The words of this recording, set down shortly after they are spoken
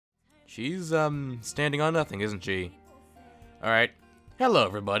She's, standing on nothing, isn't she? Alright. Hello,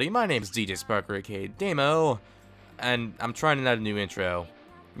 everybody. My name's DJ Sparker, aka Damo, and I'm trying out a new intro.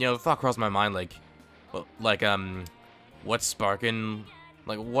 You know, the thought crossed my mind, like, well, like, what's sparking?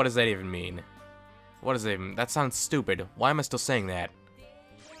 Like, what does that even mean? What does it even... That sounds stupid. Why am I still saying that?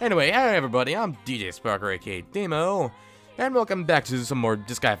 Anyway, hi everybody, I'm DJ Sparker, aka Damo, and welcome back to some more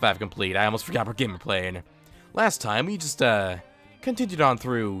Disgaea 5 Complete. I almost forgot what game we're playing. Last time, we just, continued on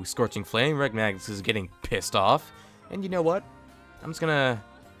through Scorching Flame. Red Magnus is getting pissed off, and you know what? I'm just gonna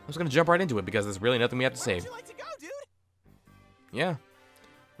jump right into it, because there's really nothing we have to say. Where would you like to go, dude? Yeah,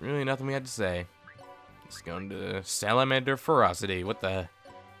 really nothing we had to say. Just going to Salamander Ferocity. What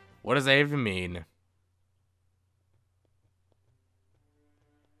does that even mean?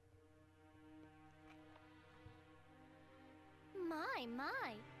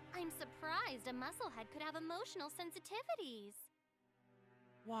 My. I'm surprised a musclehead could have emotional sensitivities.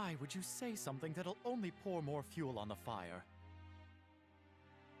 Why would you say something that'll only pour more fuel on the fire?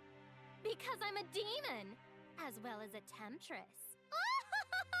 Because I'm a demon, as well as a temptress.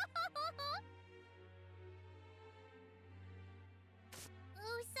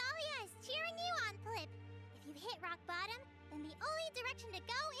 Usalia is cheering you on, Flip. If you've hit rock bottom, then the only direction to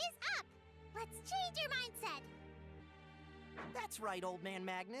go is up. Let's change your mindset. That's right, old man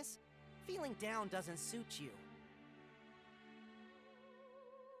Magnus. Feeling down doesn't suit you.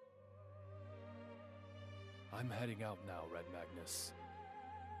 I'm heading out now, Red Magnus.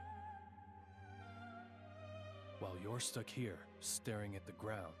 While you're stuck here, staring at the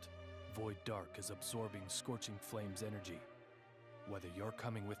ground, Void Dark is absorbing Scorching Flame's energy. Whether you're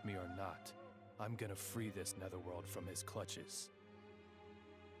coming with me or not, I'm gonna free this netherworld from his clutches.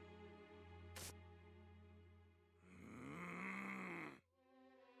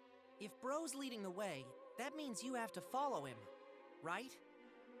 If Bro's leading the way, that means you have to follow him, right?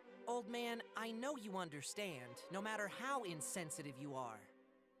 Old man, I know you understand, no matter how insensitive you are.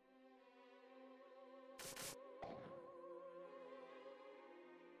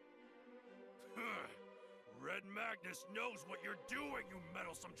 Red Magnus knows what you're doing, you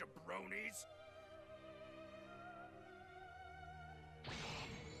meddlesome jabronis!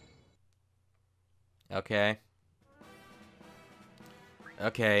 Okay.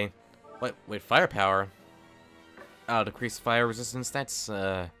 Okay. Wait, firepower? Oh, decrease fire resistance? That's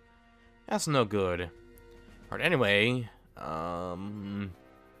no good. Alright, anyway,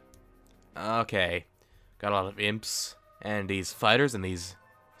 okay. Got a lot of imps, and these fighters, and these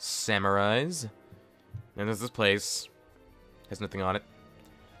samurais. And there's this place. Has nothing on it.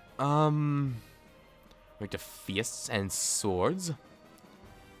 Weak to fists and swords.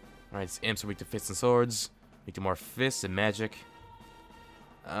 Alright, it's imps are weak to fists and swords. Weak to more fists and magic.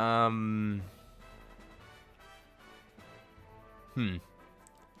 Alright.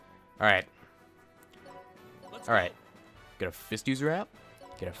 Alright. Get a fist user out.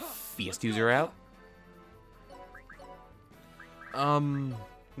 Get a fist user out.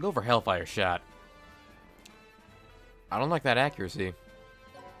 Go for Hellfire Shot. I don't like that accuracy.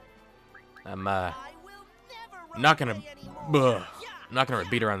 I'm not gonna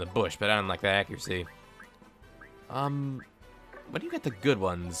beat around the bush, but I don't like that accuracy. What do you got the good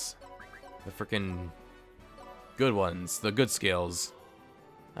ones? The frickin' good ones. The good skills.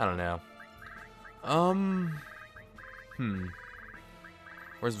 I don't know.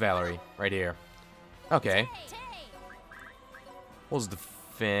 Where's Valerie? Right here. Okay. We'll just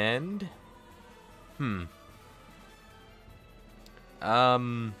defend.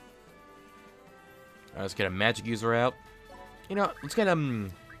 Alright, let's get a magic user out. You know, let's get,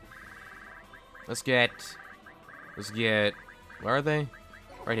 where are they?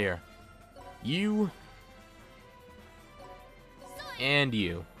 Right here. You. And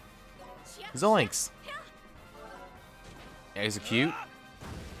you. Zoinks! Yeah, he's cute.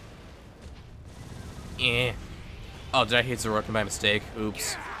 Yeah. Oh, did I hit Zoroark by mistake?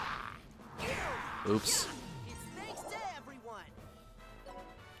 Oops. Oops.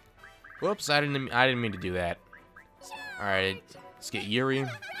 Whoops, I didn't mean to do that. Alright, let's get Yuri.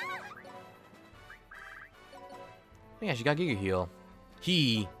 Yeah, she got Giga Heal.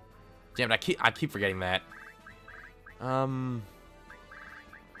 Damn it, I keep forgetting that.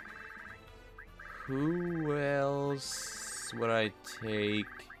 Who else would I take?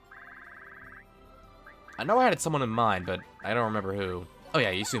 I know I had someone in mind, but I don't remember who. Oh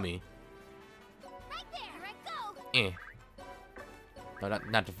yeah, Yusumi. Right there, go. No,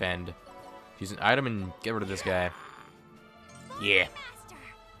 not defend. Use an item and get rid of this guy. Yeah.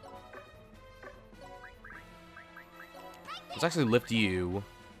 Let's actually lift you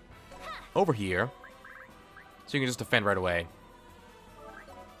over here, so you can just defend right away.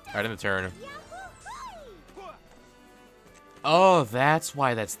 Alright, in the turn. Oh, that's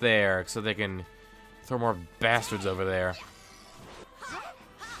why that's there. So they can throw more bastards over there.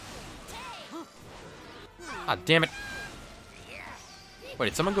 Ah, damn it. Wait,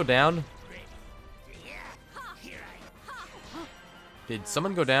 did someone go down? Did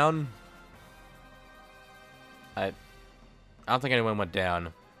someone go down? I don't think anyone went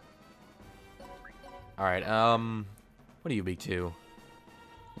down. Alright, what are you weak to?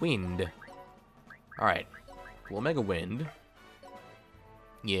 Wind. Alright. Well, Mega Wind.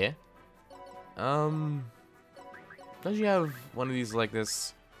 Yeah. Don't you have one of these like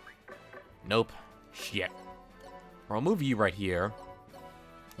this? Nope. Shit. Or I'll move you right here.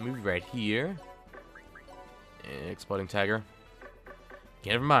 Move you right here. Exploding Tiger.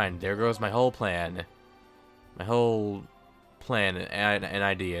 Yeah, never mind. There goes my whole plan. My whole plan and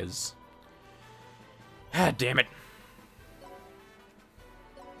ideas. Ah, damn it.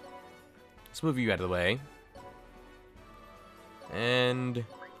 Let's move you out of the way. And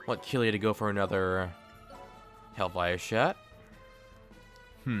want Killia to go for another Hellfire shot.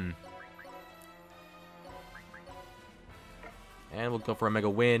 And we'll go for a Mega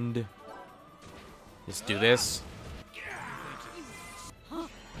Wind. Just do this.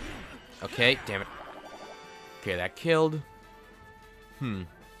 Okay, damn it. Okay, that killed. Here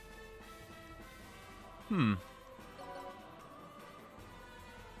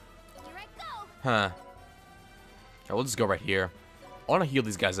I go. Huh. Okay, we'll just go right here. I want to heal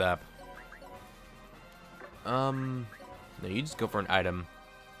these guys up. No, you just go for an item.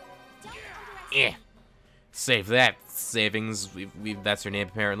 Yeah. Save that. Savings. That's your name,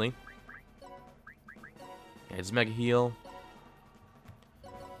 apparently. Okay, just Mega Heal.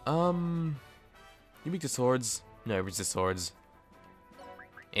 You weak to swords? No, you weak to swords.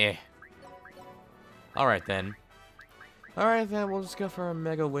 Alright then. Alright then, we'll just go for a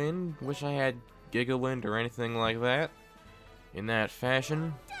Mega Wind. Wish I had Giga Wind or anything like that. In that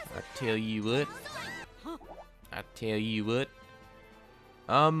fashion. I tell you what. I tell you what.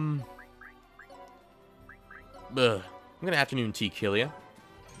 I'm gonna afternoon tea Killia.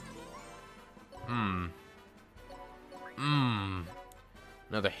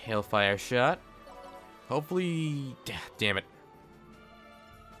 Another Hellfire shot. Hopefully... Damn it.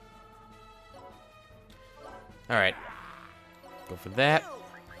 Alright. Go for that.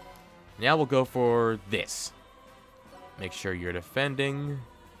 Now we'll go for this. Make sure you're defending.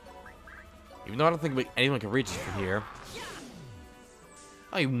 Even though I don't think anyone can reach us from here.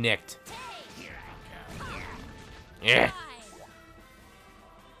 Oh, you nicked. Yeah.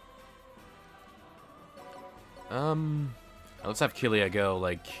 Let's have Killia go,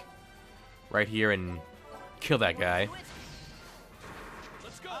 like, right here and kill that guy.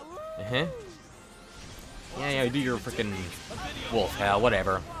 Yeah, do your freaking wolf hell,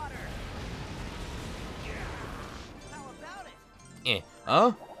 whatever.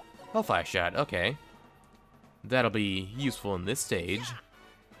 Oh? Hellfire shot, okay. That'll be useful in this stage.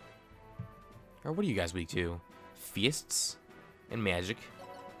 Or what are you guys weak to? Fists? And magic?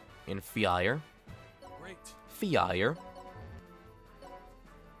 And fire? Great. Fire?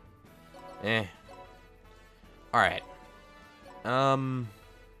 Alright.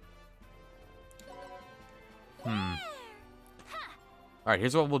 Alright,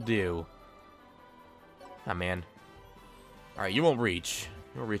 here's what we'll do. Ah, man. Alright, you won't reach.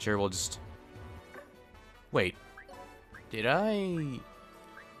 You won't reach here, we'll just... Wait. Did I...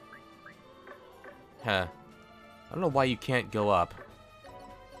 Huh. I don't know why you can't go up.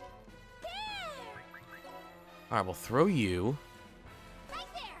 Alright, we'll throw you.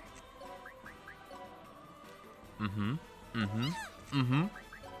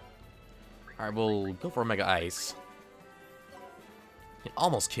 Alright, we'll go for a Mega Ice. It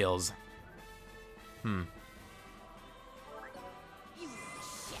almost kills.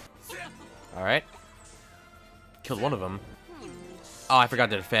 Alright. Killed one of them. Oh, I forgot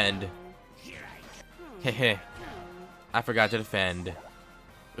to defend. Hehe. I forgot to defend.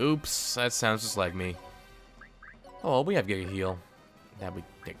 Oops, that sounds just like me. Oh, well, we have Giga Heal. That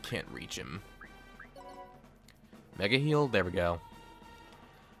can't reach him. Mega Heal, there we go.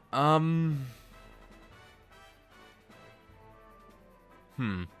 Can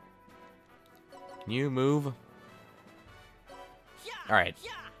you move? Alright.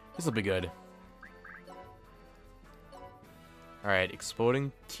 This'll be good. Alright,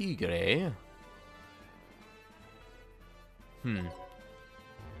 Exploding Tigre. Gonna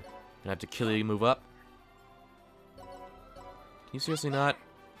have to kill you, move up. Can you seriously not?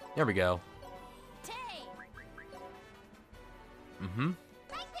 There we go.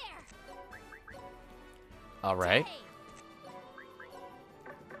 Alright.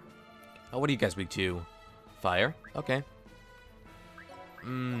 Oh, what are you guys weak to? Fire? Okay.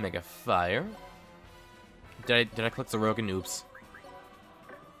 Mega Fire. Did I click the Rogan? Oops.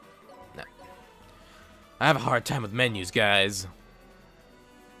 No. I have a hard time with menus, guys.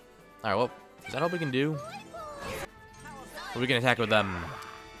 Alright, well, is that all we can do? Or we can attack with,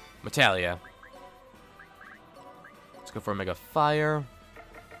 Metalia. Let's go for a Mega Fire.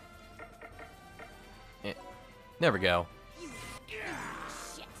 There we go.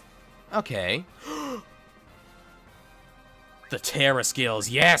 Okay. The Tera skills,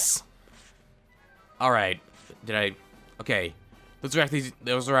 yes! Alright. Did I... Okay. Those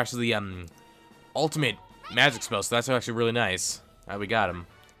are actually, ultimate magic spells, so that's actually really nice. Alright, we got him.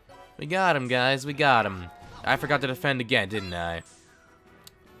 We got him, guys. We got him. I forgot to defend again, didn't I?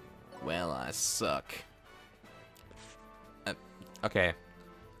 Well, I suck. Okay.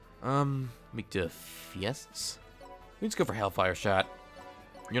 Weak to Fiests? We just go for Hellfire Shot.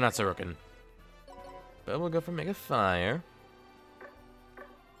 You're not Sorokin. But we'll go for Mega Fire.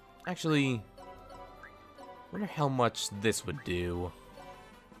 Actually, wonder how much this would do.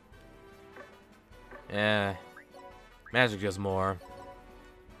 Magic does more.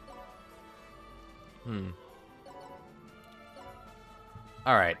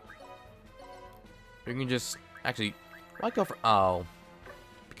 Alright. We can just... Actually, why go for... Oh.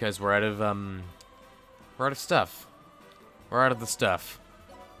 Because we're out of, we're out of stuff. We're out of the stuff.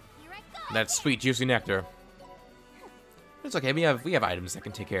 That sweet, juicy nectar. It's okay, we have items that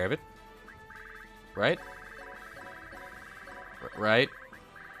can take care of it. Right? Right?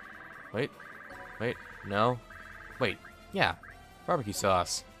 Wait. Wait. No. Wait. Yeah. Barbecue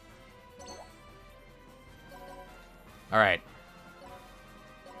sauce. Alright.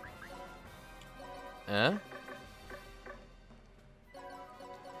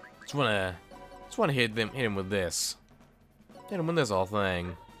 Just wanna hit him with this. Hit him with this whole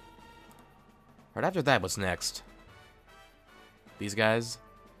thing. Right after that, what's next? These guys?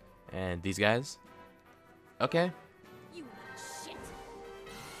 And these guys? Okay. You shit.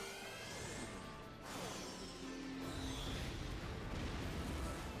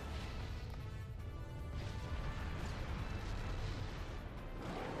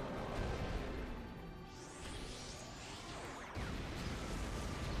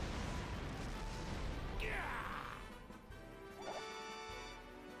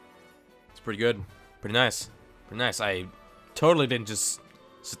 It's pretty good. Pretty nice. Pretty nice. I totally didn't just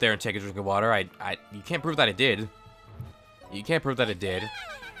sit there and take a drink of water. You can't prove that I did. You can't prove that it did.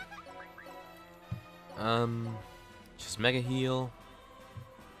 Just Mega Heal.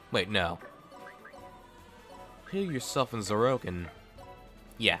 Wait, no. Heal yourself in Zorokin.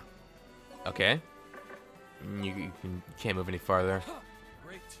 Yeah. Okay. You can't move any farther.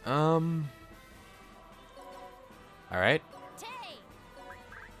 Alright.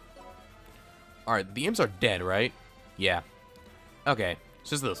 Alright, the imps are dead, right? Yeah. Okay,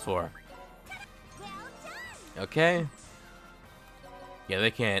 it's just those four. Okay. Yeah, they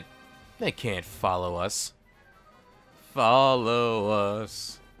can't follow us. Follow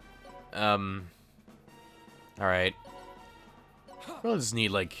us. Alright. We'll just need,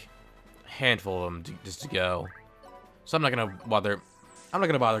 like, a handful of them just to go. So I'm not gonna bother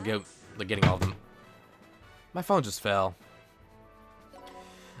getting all of them. My phone just fell.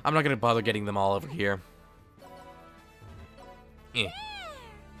 I'm not gonna bother getting them all over here.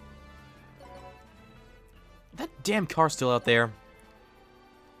 That damn car's still out there.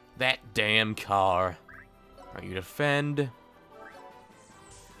 That damn car. Alright, you defend.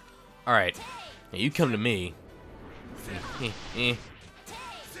 Alright. Now you come to me.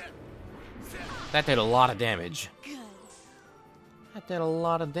 That did a lot of damage. That did a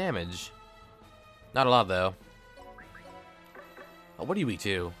lot of damage. Not a lot, though. Oh, what are you weak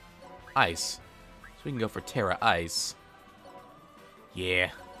to? Ice. So we can go for Tera Ice.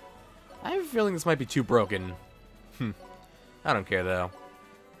 Yeah. I have a feeling this might be too broken. I don't care, though.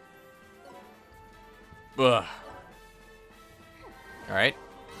 Ugh. Alright.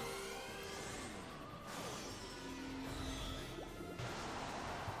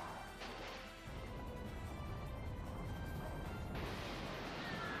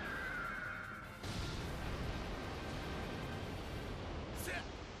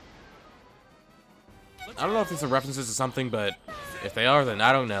 I don't know if these are references to something, but if they are, then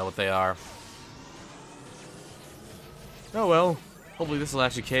I don't know what they are. Oh well. Hopefully this will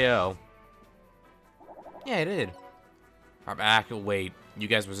actually KO. Yeah, it did. I'm back. Wait, you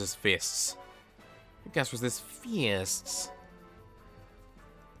guys resist fists. You guys resist fists.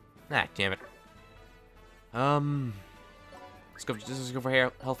 Ah, damn it. Let's go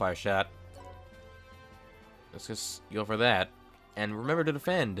for Hellfire Shot. Let's just go for that. And remember to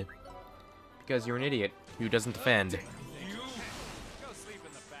defend. because you're an idiot who doesn't defend. Go sleep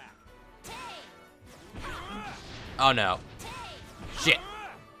in the back. Oh no. Shit.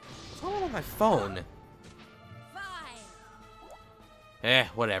 What's going on with my phone?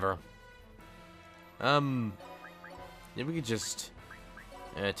 Whatever. Maybe we could just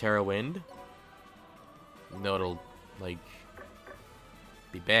Tera Wind. No, it'll like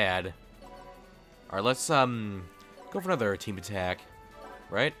be bad. Alright, let's go for another team attack.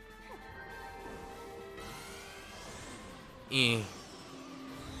 Right?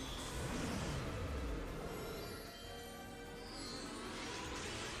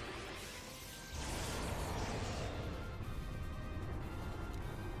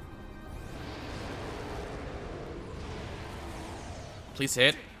 Please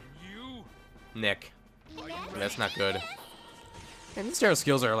hit. Nick. That's not good. And these Tera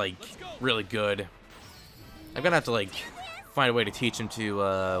skills are like really good. I'm gonna have to like find a way to teach him to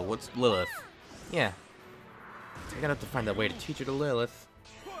what's Lilith? Yeah. I'm gonna have to find a way to teach her to Lilith.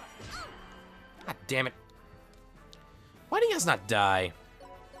 God damn it. Why do you guys not die?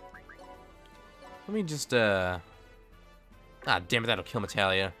 Let me just ah damn it, that'll kill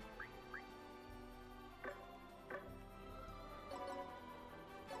Metalia.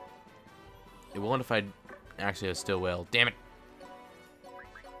 It won't if I actually I still will. Damn it.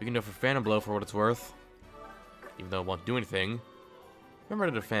 We can go for Phantom Blow for what it's worth. Even though it won't do anything. Remember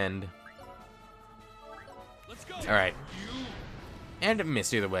to defend. Alright. And it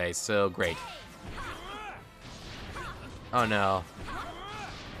missed either way, so great. Oh no.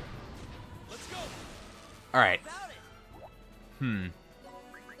 Alright.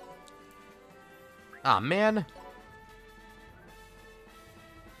 Ah, man.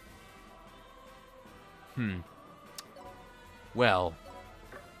 Well.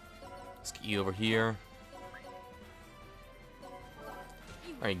 Let's get you over here.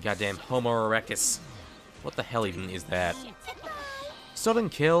 Alright, goddamn Homo erectus. What the hell even is that? Still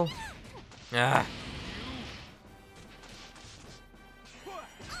didn't kill? Ah.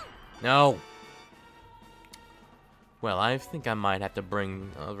 No. Well, I think I might have to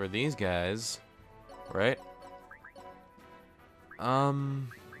bring over these guys. Right?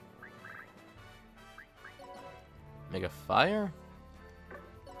 Make a fire?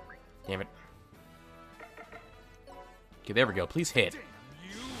 Damn it. Okay, there we go. Please hit.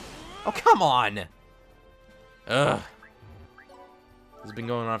 Oh, come on! Ugh. This has been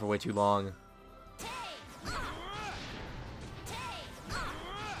going on for way too long.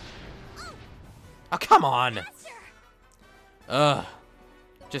 Oh, come on! Ugh.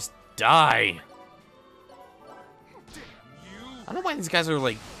 Just die. I don't know why these guys are,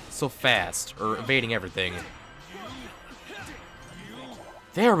 like, so fast, or evading everything.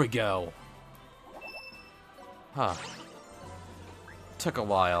 There we go. Huh. Took a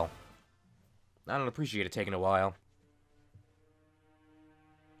while. I don't appreciate it taking a while.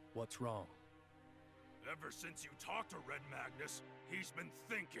 What's wrong? Ever since you talked to Red Magnus, he's been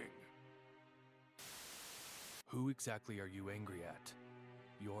thinking. Who exactly are you angry at?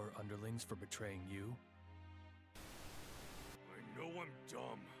 Your underlings for betraying you? I know I'm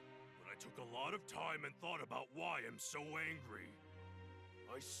dumb, but I took a lot of time and thought about why I'm so angry.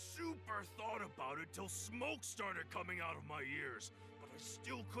 I super thought about it till smoke started coming out of my ears, but I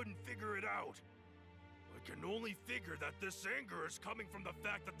still couldn't figure it out. I can only figure that this anger is coming from the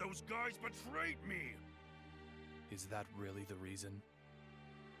fact that those guys betrayed me. Is that really the reason?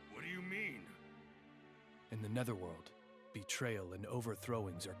 What do you mean? In the Netherworld, betrayal and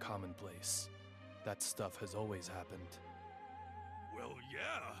overthrowings are commonplace. That stuff has always happened. Well,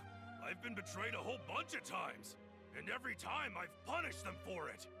 yeah. I've been betrayed a whole bunch of times. And every time I've punished them for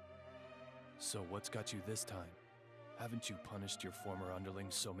it. So what's got you this time? Haven't you punished your former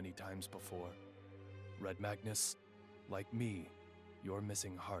underlings so many times before? Red Magnus, like me, you're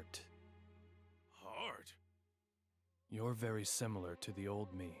missing heart. Heart? You're very similar to the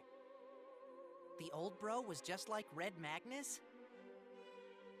old me. The old bro was just like Red Magnus?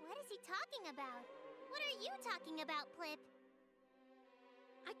 What is he talking about? What are you talking about, Plip?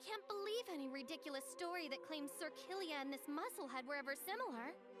 I can't believe any ridiculous story that claims Sir Killia and this musclehead were ever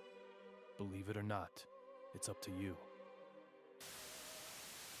similar. Believe it or not, it's up to you.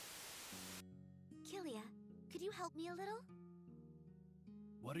 Killia, could you help me a little?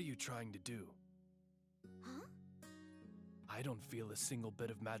 What are you trying to do? Huh? I don't feel a single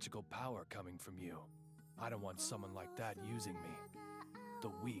bit of magical power coming from you. I don't want someone like that using me.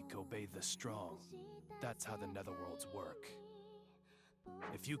 The weak obey the strong. That's how the Netherworlds work.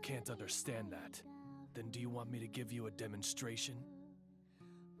 If you can't understand that, then do you want me to give you a demonstration?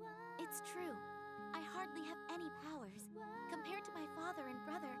 It's true. I hardly have any powers. Compared to my father and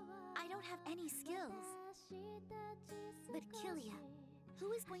brother, I don't don't have any skills. But Kilia,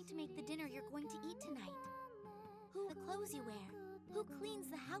 who is going to make the dinner you're going to eat tonight? Who the clothes you wear? Who cleans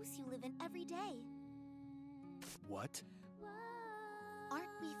the house you live in every day? What?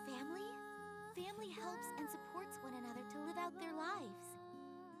 Aren't we family? Family helps and supports one another to live out their lives.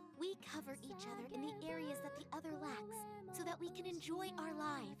 We cover each other in the areas that the other lacks, so that we can enjoy our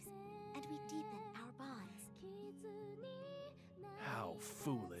lives, and we deepen our bonds. How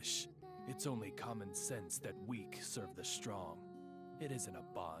foolish. It's only common sense that weak serve the strong. It isn't a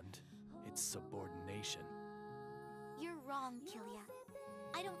bond, it's subordination. You're wrong, Kilia.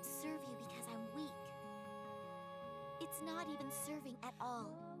 I don't serve you because I'm weak. It's not even serving at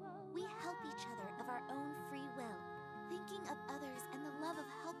all. We help each other of our own free will. Thinking of others and the love of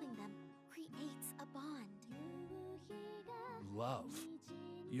helping them creates a bond. Love?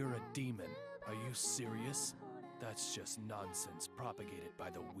 You're a demon. Are you serious? That's just nonsense propagated by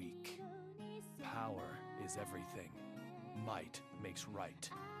the weak. Power is everything. Might makes right.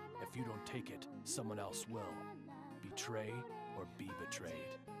 If you don't take it, someone else will. Betray or be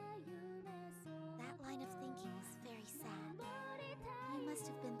betrayed. That line of thinking is very sad. You must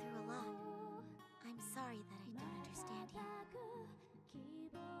have been through a lot. I'm sorry that I don't understand you.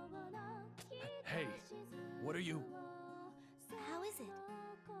 Hey, what are you? How is it?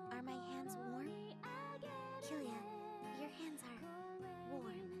 Are my hands warm? Kilia, your hands are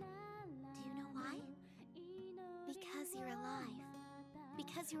warm. Do you know why? Because you're alive.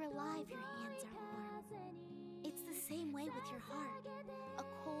 Because you're alive, your hands are warm. It's the same way with your heart. A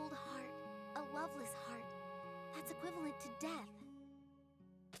cold heart, a loveless heart. That's equivalent to death.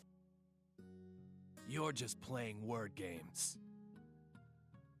 You're just playing word games.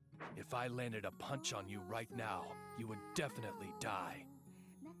 If I landed a punch on you right now, you would definitely die.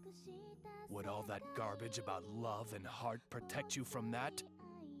 Would all that garbage about love and heart protect you from that?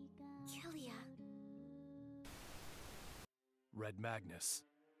 Kilia. Red Magnus,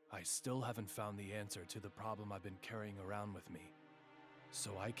 I still haven't found the answer to the problem I've been carrying around with me.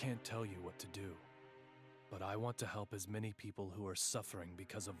 So I can't tell you what to do. But I want to help as many people who are suffering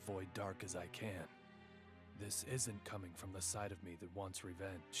because of Void Dark as I can. This isn't coming from the side of me that wants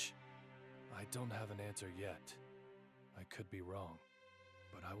revenge. I don't have an answer yet. I could be wrong,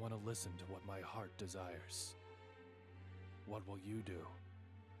 but I want to listen to what my heart desires. What will you do?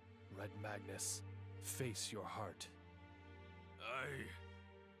 Red Magnus, face your heart.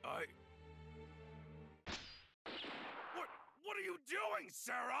 What are you doing,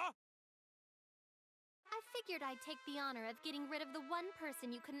 Sarah? I figured I'd take the honor of getting rid of the one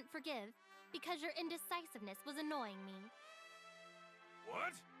person you couldn't forgive, because your indecisiveness was annoying me.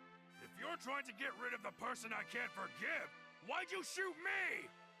 What? If you're trying to get rid of the person I can't forgive, why'd you shoot me?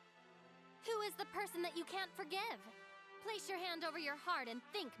 Who is the person that you can't forgive? Place your hand over your heart and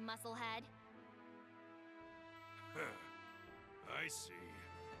think, musclehead. I see.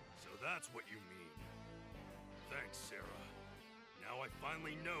 So that's what you mean. Thanks, Sarah. Now I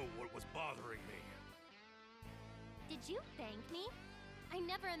finally know what was bothering me. Did you thank me? I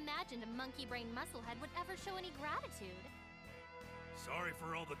never imagined a monkey-brained musclehead would ever show any gratitude. Sorry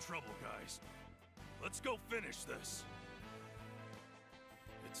for all the trouble, guys. Let's go finish this.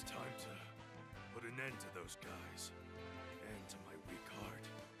 It's time to put an end to those guys. And to my weak heart.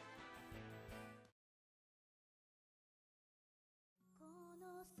 この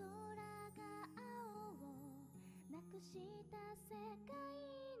空が青をなくした世界